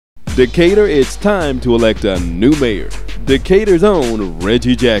Decatur, it's time to elect a new mayor. Decatur's own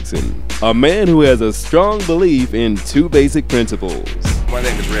Reggie Jackson, a man who has a strong belief in two basic principles. My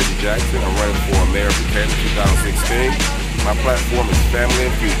name is Reggie Jackson. I'm running for mayor of Decatur 2016. My platform is family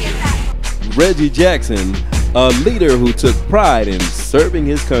and future. Reggie Jackson, a leader who took pride in serving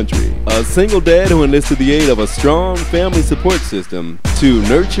his country. A single dad who enlisted the aid of a strong family support system to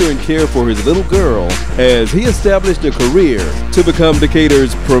nurture and care for his little girl as he established a career to become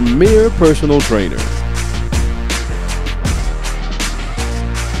Decatur's premier personal trainer.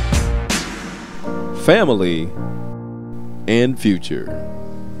 Family and future.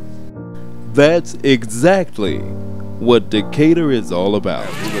 That's exactly what Decatur is all about.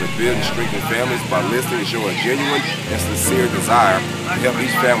 We're going to build and strengthen families by listening and showing genuine and sincere desire to help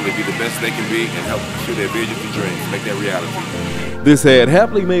each family be the best they can be and help pursue their visions and dreams, make that reality. This ad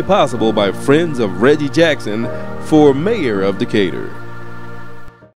happily made possible by friends of Reggie Jackson for mayor of Decatur.